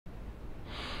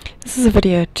This is a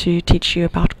video to teach you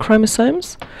about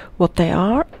chromosomes, what they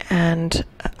are, and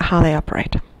how they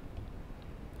operate.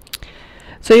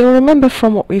 So you'll remember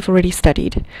from what we've already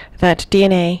studied that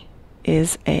DNA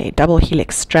is a double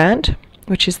helix strand,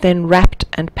 which is then wrapped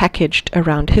and packaged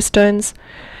around histones,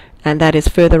 and that is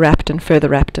further wrapped and further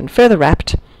wrapped and further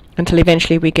wrapped until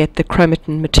eventually we get the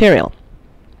chromatin material.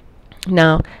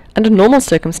 Now, under normal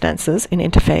circumstances in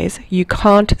interphase, you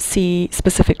can't see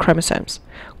specific chromosomes.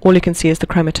 All you can see is the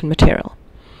chromatin material.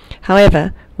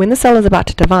 However, when the cell is about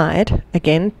to divide,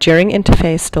 again, during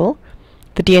interphase still,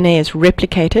 the DNA is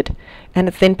replicated and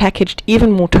it's then packaged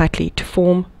even more tightly to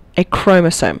form a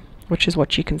chromosome, which is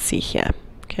what you can see here.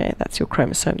 Okay, that's your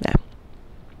chromosome there.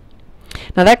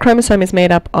 Now that chromosome is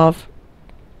made up of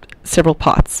several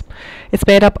parts. It's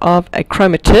made up of a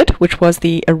chromatid, which was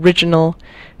the original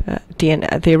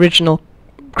DNA, the original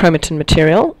chromatin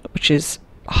material, which is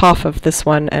half of this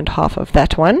one and half of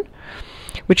that one,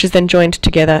 which is then joined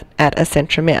together at a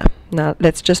centromere. Now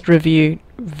let's just review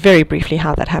very briefly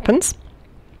how that happens.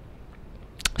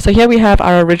 So here we have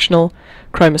our original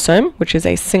chromosome, which is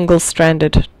a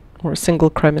single-stranded or a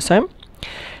single chromosome.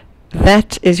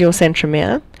 That is your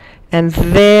centromere, and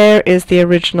there is the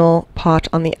original part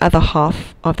on the other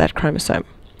half of that chromosome.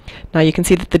 Now you can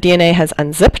see that the DNA has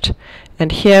unzipped,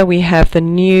 and here we have the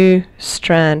new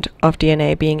strand of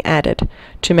DNA being added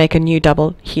to make a new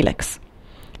double helix.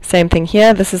 Same thing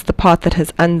here, this is the part that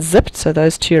has unzipped, so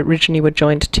those two originally were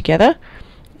joined together,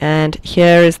 and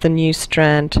here is the new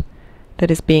strand that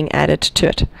is being added to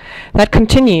it. That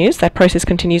continues, that process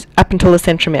continues up until the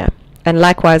centromere. And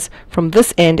likewise, from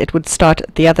this end, it would start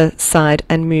at the other side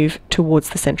and move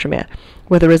towards the centromere,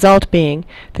 with the result being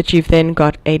that you've then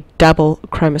got a double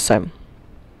chromosome.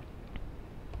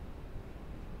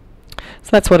 So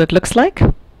that's what it looks like.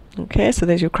 Okay, so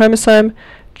there's your chromosome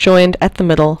joined at the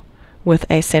middle with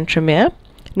a centromere.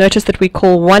 Notice that we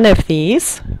call one of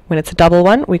these, when it's a double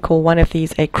one, we call one of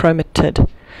these a chromatid.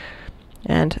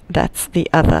 And that's the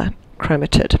other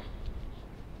chromatid.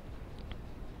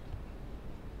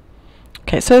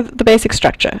 Okay, so the basic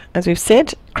structure. As we've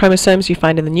said, chromosomes you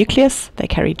find in the nucleus, they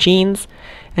carry genes,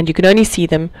 and you can only see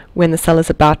them when the cell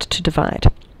is about to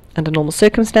divide. Under normal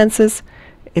circumstances,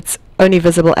 it's only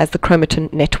visible as the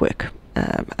chromatin network,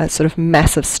 as sort of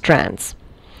massive strands.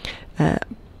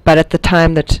 But at the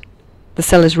time that the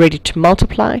cell is ready to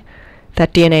multiply,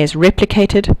 that DNA is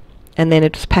replicated, and then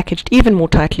it's packaged even more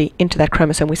tightly into that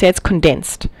chromosome. We say it's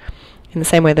condensed, in the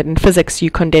same way that in physics you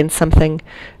condense something,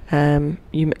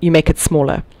 you make it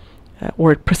smaller,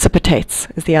 or it precipitates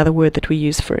is the other word that we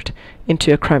use for it,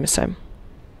 into a chromosome.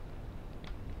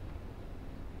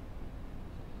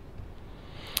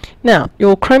 Now,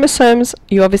 your chromosomes,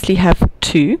 you obviously have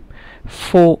two,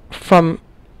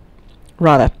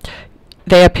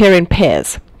 they appear in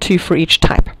pairs, two for each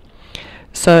type.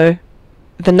 So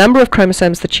the number of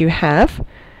chromosomes that you have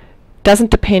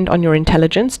doesn't depend on your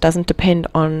intelligence, doesn't depend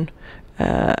on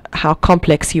how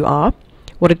complex you are.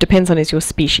 What it depends on is your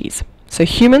species. So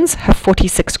humans have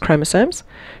 46 chromosomes,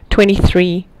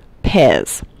 23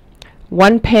 pairs.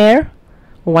 One pair,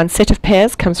 or one set of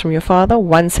pairs, comes from your father,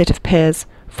 one set of pairs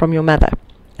from your mother.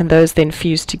 And those then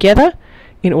fuse together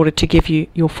in order to give you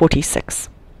your 46.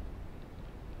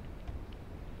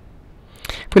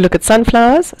 If we look at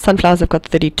sunflowers, sunflowers have got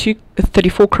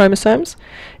 34 chromosomes.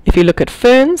 If you look at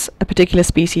ferns, a particular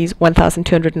species,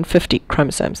 1,250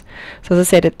 chromosomes. So as I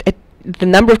said, the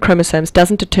number of chromosomes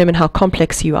doesn't determine how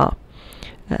complex you are.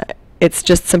 It's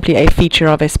just simply a feature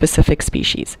of a specific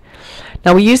species.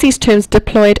 Now we use these terms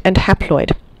diploid and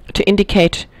haploid to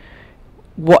indicate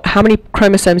how many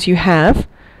chromosomes you have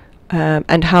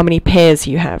and how many pairs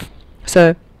you have.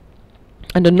 So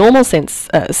under normal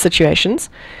situations,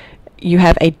 you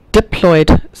have a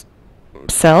diploid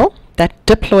cell. That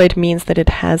diploid means that it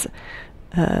has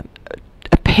a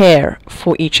pair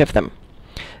for each of them.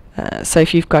 So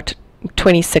if you've got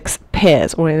 26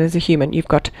 pairs, or as a human, you've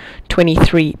got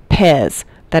 23 pairs.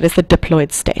 That is the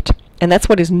diploid state. And that's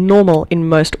what is normal in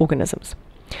most organisms.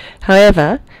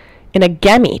 However, in a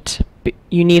gamete,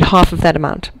 you need half of that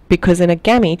amount, because in a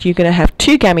gamete, you're going to have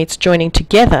two gametes joining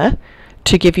together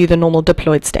to give you the normal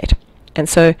diploid state. And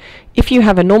so if you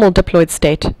have a normal diploid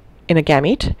state in a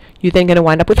gamete, you're then going to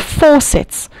wind up with 4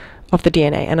 sets of the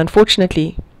DNA. And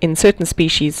unfortunately, in certain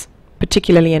species,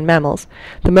 particularly in mammals,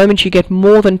 the moment you get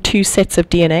more than 2 sets of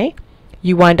DNA,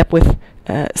 you wind up with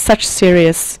such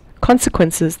serious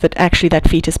consequences that actually that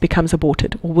fetus becomes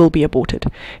aborted, or will be aborted.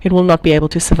 It will not be able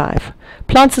to survive.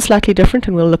 Plants are slightly different,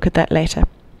 and we'll look at that later.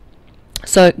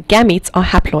 So gametes are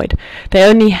haploid. They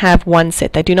only have one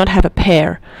set. They do not have a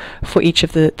pair for each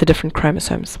of the different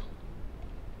chromosomes.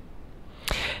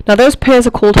 Now those pairs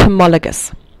are called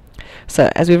homologous. So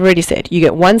as we've already said, you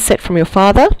get one set from your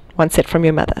father, one set from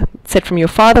your mother. Set from your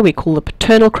father we call the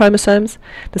paternal chromosomes.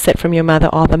 The set from your mother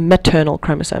are the maternal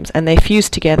chromosomes, and they fuse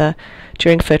together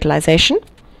during fertilization.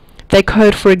 They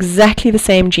code for exactly the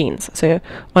same genes. So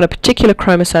on a particular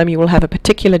chromosome you will have a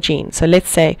particular gene. So let's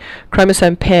say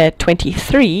chromosome pair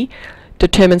 23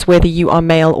 determines whether you are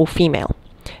male or female.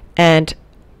 And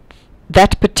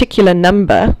that particular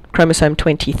number, chromosome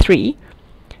 23,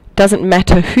 doesn't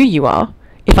matter who you are.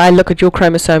 If I look at your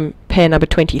chromosome pair number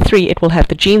 23, it will have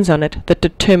the genes on it that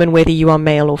determine whether you are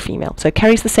male or female. So it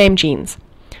carries the same genes,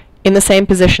 in the same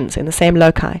positions, in the same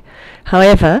loci.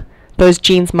 However, those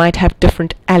genes might have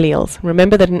different alleles.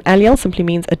 Remember that an allele simply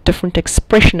means a different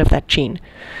expression of that gene.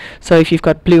 So if you've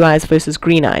got blue eyes versus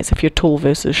green eyes, if you're tall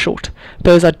versus short,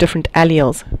 those are different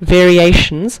alleles,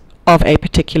 variations of a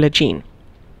particular gene.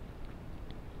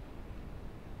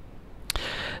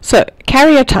 So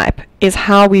karyotype is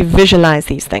how we visualize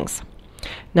these things.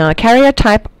 Now a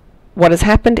karyotype, what has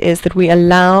happened is that we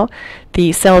allow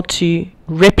the cell to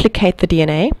replicate the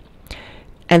DNA,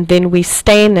 and then we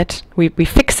stain it, we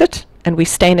fix it, and we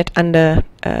stain it under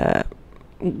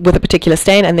with a particular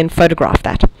stain, and then photograph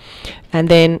that. And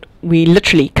then we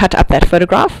literally cut up that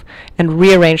photograph and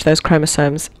rearrange those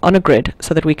chromosomes on a grid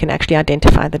so that we can actually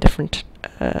identify the different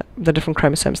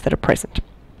chromosomes that are present.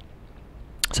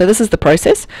 So this is the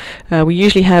process. We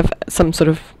usually have some sort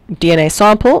of DNA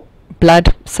sample,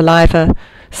 blood, saliva,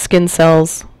 skin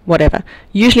cells, whatever.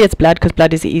 Usually it's blood because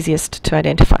blood is the easiest to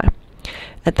identify.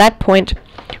 At that point,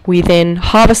 we then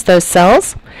harvest those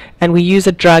cells and we use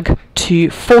a drug to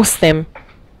force them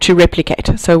to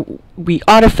replicate. So we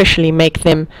artificially make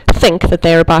them think that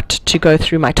they're about to go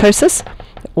through mitosis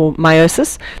or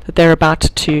meiosis, that they're about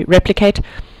to replicate,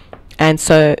 and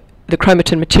so the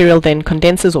chromatin material then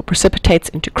condenses or precipitates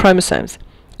into chromosomes.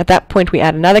 At that point we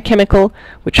add another chemical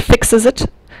which fixes it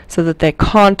so that they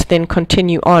can't then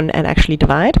continue on and actually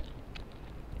divide.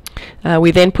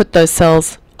 We then put those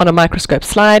cells on a microscope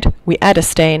slide, we add a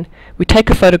stain, we take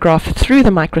a photograph through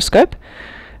the microscope,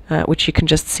 which you can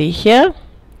just see here.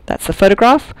 That's the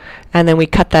photograph, and then we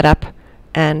cut that up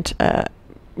and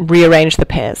rearrange the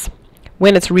pairs.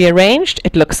 When it's rearranged,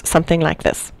 it looks something like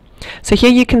this. So here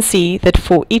you can see that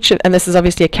for each of, and this is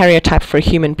obviously a karyotype for a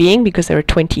human being because there are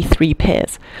 23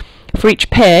 pairs. For each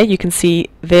pair you can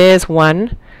see there's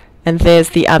one and there's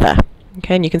the other.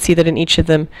 Okay, and you can see that in each of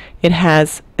them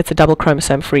it's a double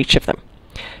chromosome for each of them.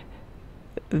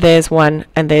 There's one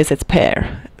and there's its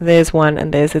pair. There's one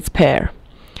and there's its pair.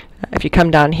 If you come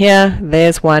down here,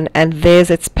 there's one and there's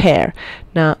its pair.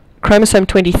 Now chromosome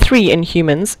 23 in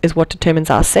humans is what determines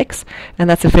our sex, and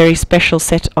that's a very special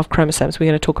set of chromosomes. We're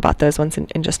going to talk about those ones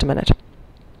in just a minute.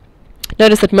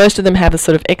 Notice that most of them have a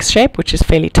sort of X shape, which is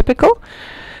fairly typical.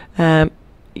 We're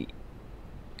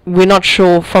not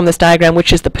sure from this diagram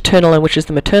which is the paternal and which is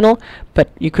the maternal,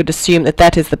 but you could assume that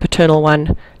that is the paternal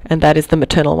one and that is the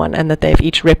maternal one, and that they've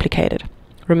each replicated.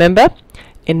 Remember,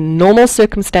 in normal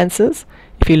circumstances,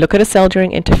 if you look at a cell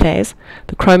during interphase,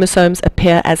 the chromosomes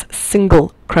appear as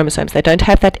single chromosomes. They don't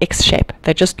have that X shape.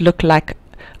 They just look like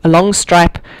a long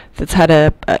stripe that's had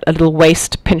a little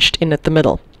waist pinched in at the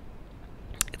middle.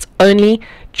 It's only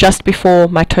just before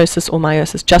mitosis or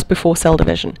meiosis, just before cell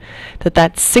division,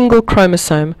 that single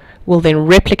chromosome will then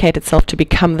replicate itself to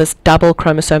become this double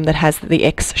chromosome that has the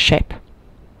X shape.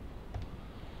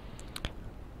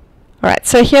 Alright,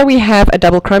 so here we have a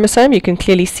double chromosome. You can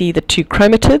clearly see the two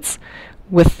chromatids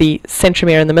with the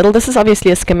centromere in the middle. This is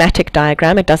obviously a schematic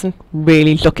diagram. It doesn't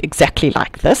really look exactly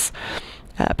like this,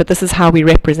 but this is how we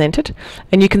represent it.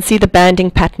 And you can see the banding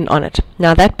pattern on it.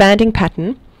 Now that banding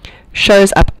pattern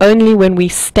shows up only when we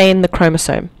stain the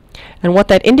chromosome. And what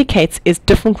that indicates is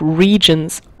different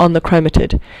regions on the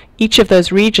chromatid. Each of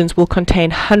those regions will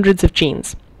contain hundreds of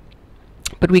genes.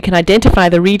 But we can identify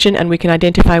the region and we can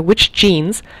identify which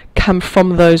genes come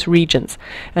from those regions.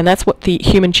 And that's what the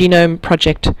Human Genome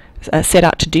Project set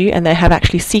out to do, and they have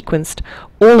actually sequenced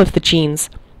all of the genes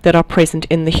that are present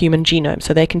in the human genome.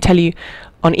 So they can tell you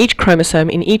on each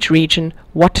chromosome in each region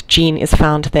what gene is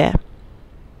found there.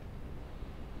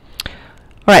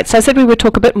 Alright, so I said we would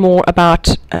talk a bit more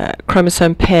about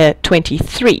chromosome pair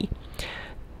 23.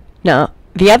 Now,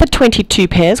 the other 22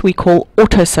 pairs we call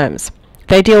autosomes.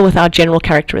 They deal with our general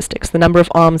characteristics, the number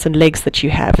of arms and legs that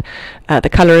you have, the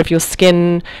color of your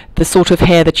skin, the sort of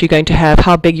hair that you're going to have,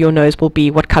 how big your nose will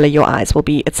be, what color your eyes will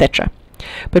be, etc.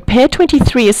 But pair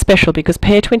 23 is special because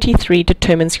pair 23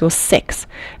 determines your sex,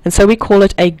 and so we call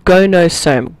it a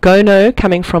gonosome. Gono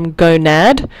coming from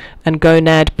gonad, and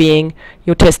gonad being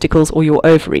your testicles or your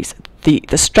ovaries,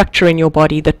 the structure in your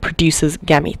body that produces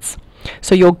gametes.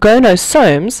 So your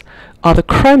gonosomes are the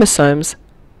chromosomes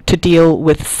to deal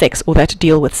with sex, or that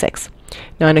deal with sex.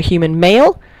 Now in a human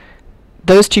male,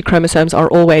 those two chromosomes are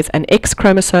always an X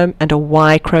chromosome and a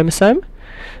Y chromosome,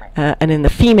 and in the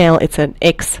female it's an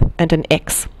X and an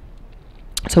X.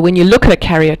 So when you look at a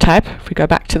karyotype, if we go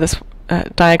back to this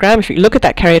diagram, if you look at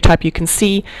that karyotype, you can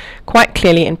see quite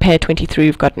clearly in pair 23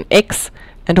 you've got an X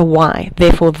and a Y.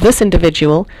 Therefore this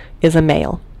individual is a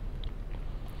male.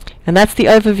 And that's the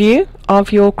overview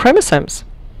of your chromosomes.